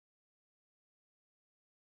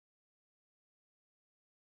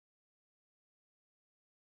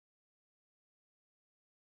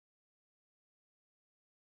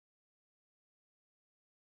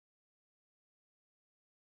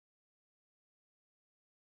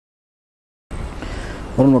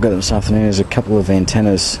What I'm looking at this afternoon is a couple of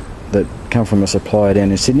antennas that come from a supplier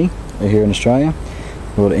down in Sydney, here in Australia,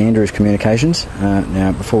 called Andrews Communications.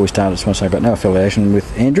 Now, before we start, I just want to say I've got no affiliation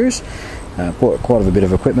with Andrews. Bought quite a bit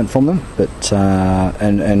of equipment from them, but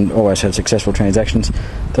and always had successful transactions.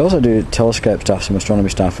 They also do telescope stuff, some astronomy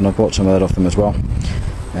stuff, and I bought some of that off them as well.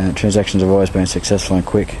 Transactions have always been successful and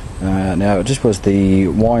quick. Now, it just was the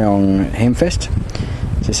Wyong Hamfest,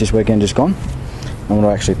 just this weekend just gone. And what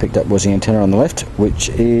I actually picked up was the antenna on the left, which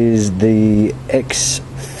is the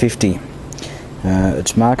X50.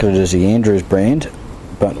 It's marketed as the Andrews brand,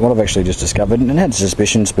 but what I've actually just discovered, and had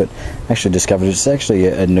suspicions, but actually discovered it's actually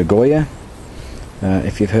a Nagoya.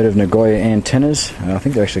 If you've heard of Nagoya antennas, I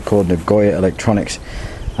think they're actually called Nagoya Electronics.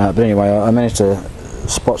 But anyway, I managed to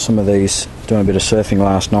spot some of these doing a bit of surfing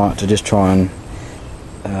last night to just try and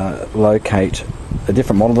locate a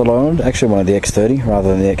different model that I wanted. Actually one of the X30 rather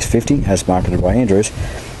than the X50 as marketed by Andrews,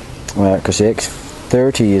 because the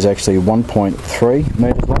X30 is actually 1.3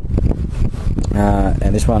 metres long,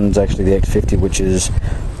 and this one's actually the X50, which is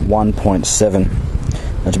 1.7.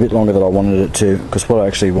 It's a bit longer than I wanted it to, because what I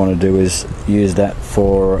actually want to do is use that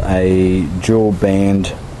for a dual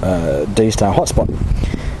band D-Star hotspot.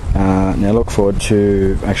 Now look forward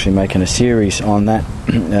to actually making a series on that,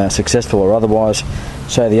 successful or otherwise,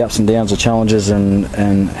 show the ups and downs, the challenges, and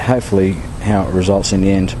hopefully how it results in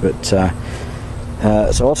the end. But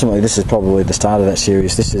so ultimately this is probably the start of that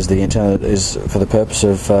series. This is the antenna that is for the purpose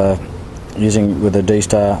of using with a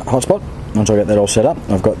D-Star hotspot. Once I get that all set up,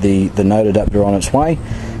 I've got the node adapter on its way,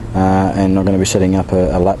 and I'm going to be setting up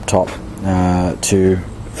a laptop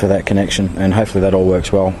for that connection, and hopefully that all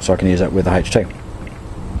works well so I can use that with the HT.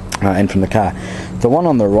 And from the car. The one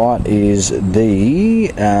on the right is the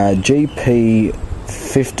GP15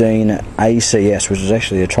 ACS, which is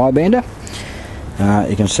actually a tribander.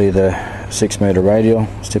 You can see the 6 metre radial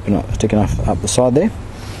sticking up the side there.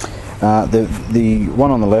 The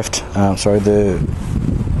one on the left, the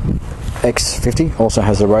X50 also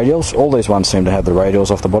has the radials. All these ones seem to have the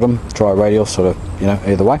radials off the bottom, tri-radial, sort of,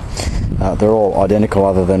 either way. They're all identical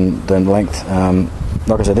other than length.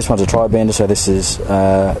 Like I said, this one's a tri-bander, so this is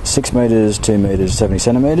 6 metres, 2 metres, 70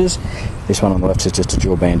 centimetres. This one on the left is just a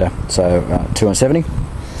dual bander, so 2 and 70.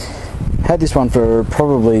 Had this one for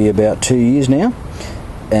probably about 2 years now,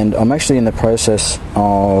 and I'm actually in the process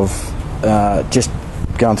of just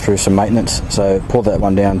going through some maintenance. So pulled that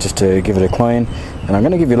one down just to give it a clean, and I'm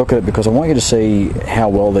going to give you a look at it because I want you to see how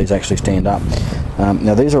well these actually stand up.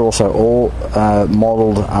 Now these are also all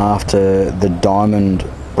modelled after the Diamond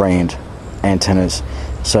brand antennas,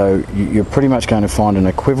 so you're pretty much going to find an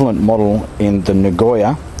equivalent model in the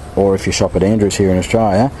Nagoya, or if you shop at Andrews here in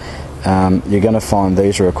Australia, you're going to find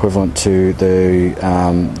these are equivalent to the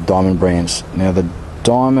Diamond brands. Now the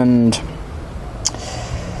Diamond,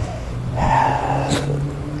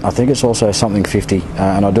 I think it's also something 50,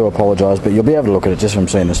 and I do apologise, but you'll be able to look at it just from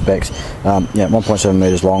seeing the specs. 1.7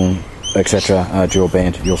 metres long, etc. Dual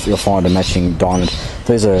band. You'll find a matching Diamond.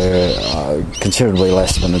 These are considerably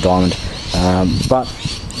less than the Diamond, but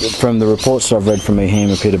from the reports that I've read from EHAM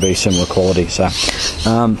appear to be similar quality. So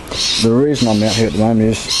the reason I'm out here at the moment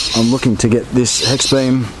is I'm looking to get this hex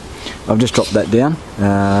beam. I've just dropped that down,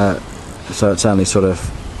 so it's only sort of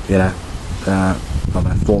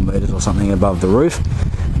 4 metres or something above the roof,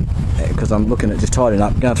 because I'm looking at just tidying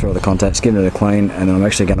up, going through all the contacts, getting it a clean, and then I'm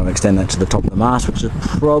actually going to extend that to the top of the mast, which is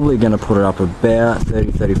probably going to put it up about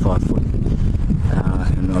 30-35 foot.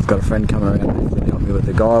 And I've got a friend coming around to help me with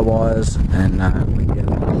the guy wires, and we can get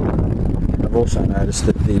it. I've also noticed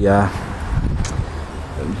that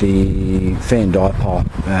the fan dipole,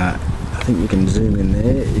 I think you can zoom in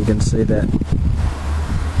there, you can see that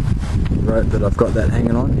rope that I've got that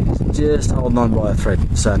hanging on, it's just holding on by a thread.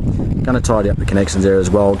 So I'm going to tidy up the connections there as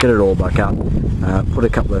well, get it all back up,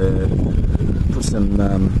 put some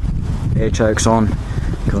air chokes on,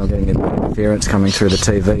 because I'm getting a bit of interference coming through the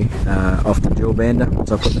TV off the dual bander.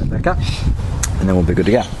 So I'll put that back up, and then we'll be good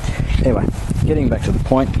to go. Anyway, getting back to the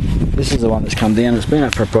point, this is the one that's come down. It's been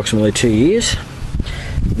up for approximately 2 years.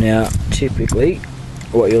 Now typically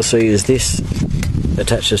what you'll see is this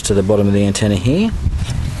attaches to the bottom of the antenna here,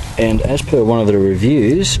 and as per one of the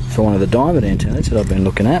reviews for one of the Diamond antennas that I've been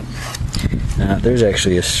looking at, there's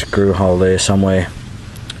actually a screw hole there somewhere.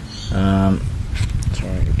 Sorry,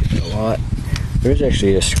 get the light. There is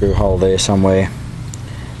actually a screw hole there somewhere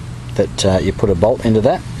that you put a bolt into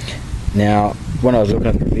that. Now when I was looking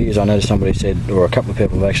at the reviews, I noticed somebody said, or a couple of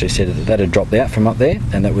people have actually said that had dropped out from up there,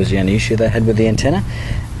 and that was the only issue they had with the antenna,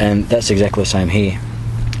 and that's exactly the same here.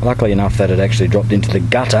 Luckily enough that it actually dropped into the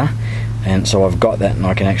gutter and so I've got that, and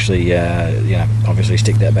I can actually you know, obviously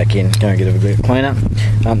stick that back in, go and get a bit of cleaner.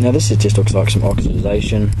 Now this just looks like some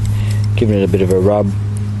oxidization, giving it a bit of a rub,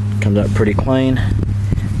 comes up pretty clean.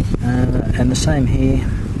 And the same here,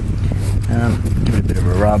 give it a bit of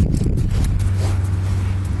a rub,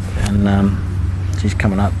 and she's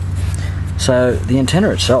coming up. So the antenna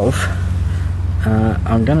itself,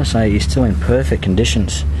 I'm going to say, is still in perfect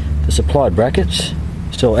conditions. The supplied brackets,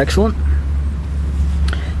 still excellent.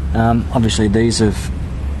 Obviously these have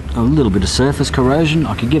a little bit of surface corrosion.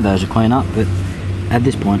 I could give those a clean up, but at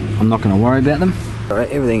this point I'm not going to worry about them. Alright,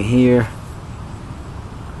 everything here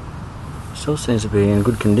still seems to be in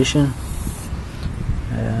good condition.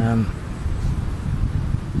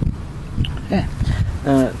 Yeah.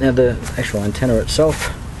 Now the actual antenna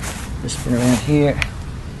itself, just spin around here.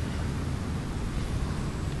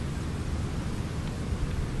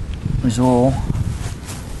 Is all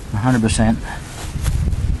 100%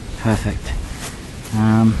 perfect.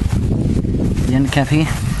 The end cap here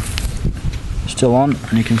still on,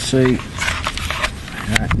 and you can see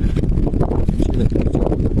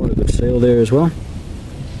quite a good seal there as well.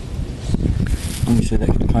 Obviously that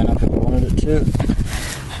can clean up if I wanted it to.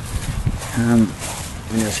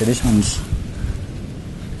 So this one's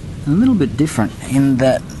a little bit different in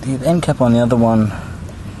that the end cap on the other one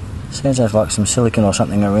seems to have like some silicone or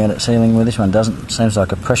something around it sealing, where this one doesn't. Seems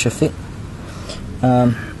like a pressure fit.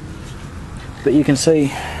 But you can see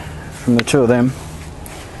from the two of them,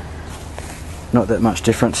 not that much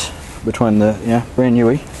difference between the brand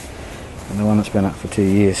newie and the one that's been up for 2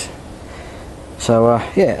 years. So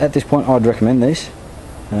yeah, at this point I'd recommend these.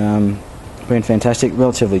 Been fantastic,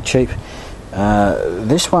 relatively cheap.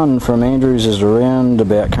 This one from Andrews is around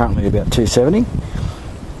currently about $270.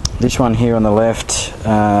 This one here on the left,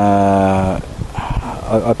 I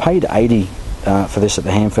paid $80 for this at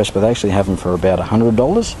the Hamfest, but they actually have them for about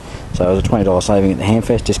 $100. So it was a $20 saving at the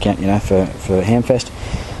Hamfest, discount, for Hamfest.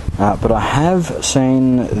 But I have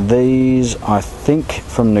seen these, I think,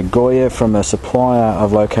 from Nagoya, from a supplier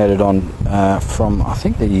I've located on from, I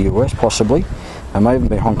think, the US possibly, and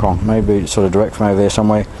maybe Hong Kong, maybe sort of direct from over there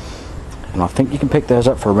somewhere. And I think you can pick those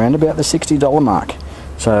up for around about the $60 mark.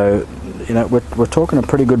 So, we're talking a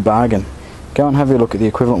pretty good bargain. Go and have a look at the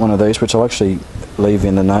equivalent one of these, which I'll actually leave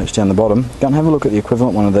in the notes down the bottom. Go and have a look at the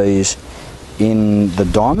equivalent one of these in the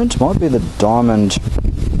Diamond. Might be the Diamond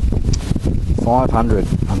 500.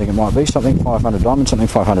 I think it might be something 500. Diamond something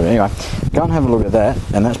 500. Anyway, go and have a look at that,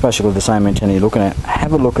 and that's basically the same antenna you're looking at.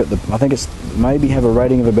 Have a look at I think it's maybe have a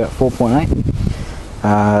rating of about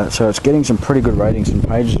 4.8. So it's getting some pretty good ratings and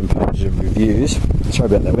pages of reviews. Sorry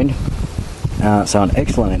about that wind. So an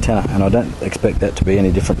excellent antenna, and I don't expect that to be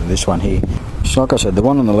any different to this one here. So like I said, the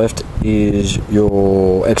one on the left is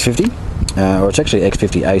your X50, or it's actually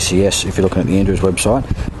X50 ACS if you're looking at the Andrews website.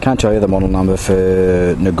 Can't tell you the model number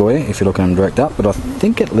for Nagoya if you're looking at them direct up, but I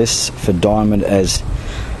think it lists for Diamond as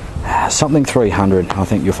something 300. I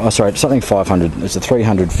think sorry, something 500. It's a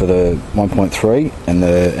 300 for the 1.3 and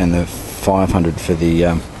the 500 for the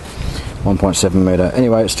 1.7 meter.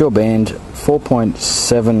 Anyway, it's still banned.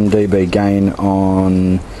 4.7 dB gain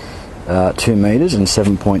on 2 meters and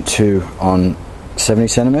 7.2 on 70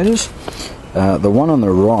 centimeters. The one on the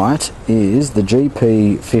right is the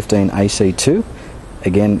GP15AC2.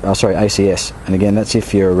 Again, ACS, and again that's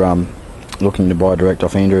if you're looking to buy direct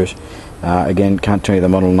off Andrews. Again, can't tell you the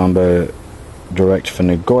model number direct for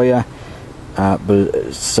Nagoya,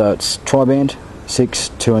 but so it's triband, 6,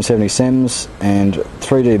 2 and 70 sems, and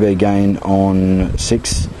 3 dB gain on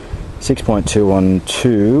 6, 6.2 on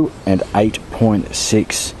 2, and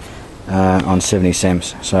 8.6 on 70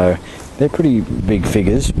 sems. So they're pretty big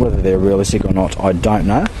figures. Whether they're realistic or not, I don't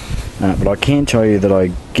know. But I can tell you that I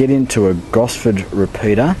get into a Gosford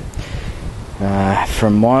repeater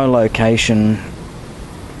from my location,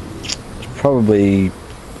 probably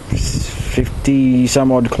 50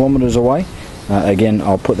 some odd kilometres away. Again,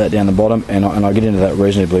 I'll put that down the bottom, and I get into that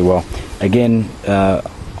reasonably well. Again,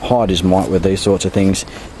 height is might with these sorts of things,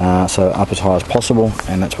 so up as high as possible,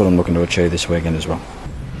 and that's what I'm looking to achieve this weekend as well.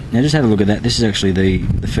 Now just have a look at that. This is actually the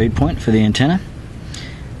feed point for the antenna.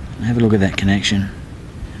 Have a look at that connection.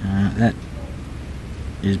 That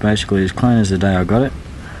is basically as clean as the day I got it.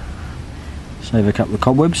 Save a couple of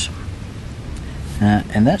cobwebs.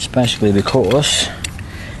 And that's basically because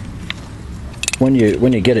when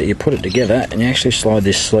you get it, you put it together and you actually slide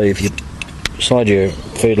this sleeve. You slide your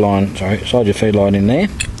feed line in there,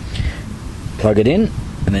 plug it in,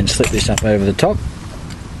 and then slip this up over the top.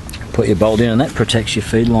 Put your bolt in, and that protects your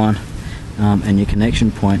feed line and your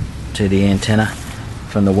connection point to the antenna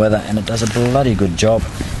from the weather, and it does a bloody good job.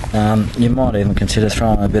 You might even consider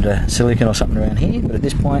throwing a bit of silicone or something around here, but at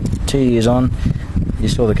this point, 2 years on, you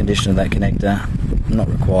saw the condition of that connector, not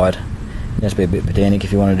required. It has to be a bit pedantic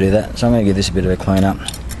if you want to do that. So I'm going to give this a bit of a clean up,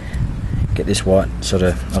 get this white sort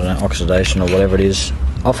of, I don't know, oxidation or whatever it is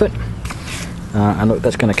off it. And look,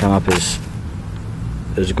 that's going to come up as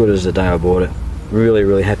good as the day I bought it. Really,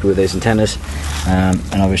 really happy with these antennas,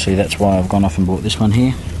 and obviously that's why I've gone off and bought this one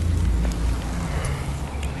here.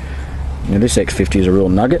 Now this X50 is a real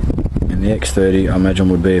nugget, and the X30 I imagine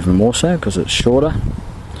would be even more so because it's shorter.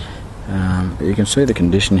 But you can see the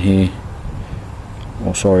condition here,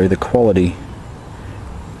 or sorry, the quality.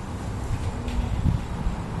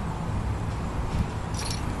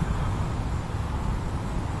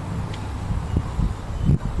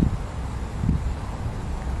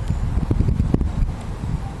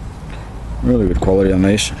 Really good quality on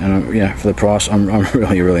these, and yeah, for the price, I'm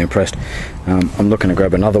really, really impressed. I'm looking to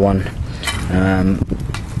grab another one,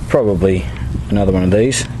 probably another one of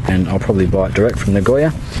these, and I'll probably buy it direct from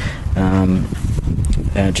Nagoya,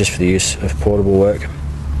 just for the use of portable work.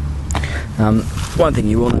 One thing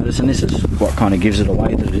you will notice, and this is what kind of gives it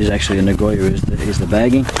away that it is actually a Nagoya, is the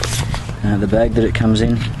bagging, the bag that it comes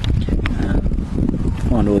in.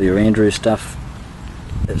 Find all your Andrews stuff.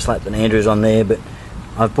 It's slapped an Andrews on there, but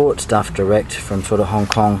I've bought stuff direct from sort of Hong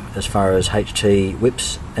Kong as far as HT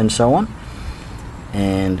whips and so on,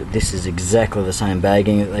 and this is exactly the same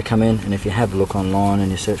bagging that they come in, and if you have a look online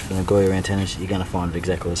and you search for Nagoya antennas, you're going to find it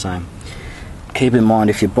exactly the same. Keep in mind,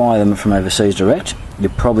 if you buy them from overseas direct, you're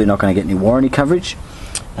probably not going to get any warranty coverage.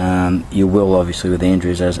 You will obviously with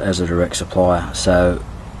Andrews as a direct supplier. So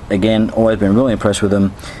again, always been really impressed with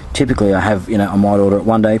them. Typically I have, I might order it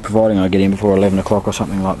one day, providing I get in before 11 o'clock or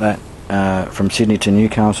something like that. From Sydney to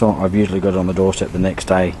Newcastle, I've usually got it on the doorstep the next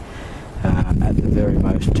day, at the very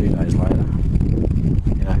most 2 days later.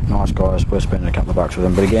 Nice guys, worth spending a couple of bucks with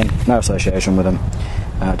them, but again, no association with them,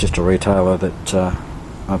 just a retailer that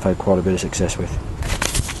I've had quite a bit of success with.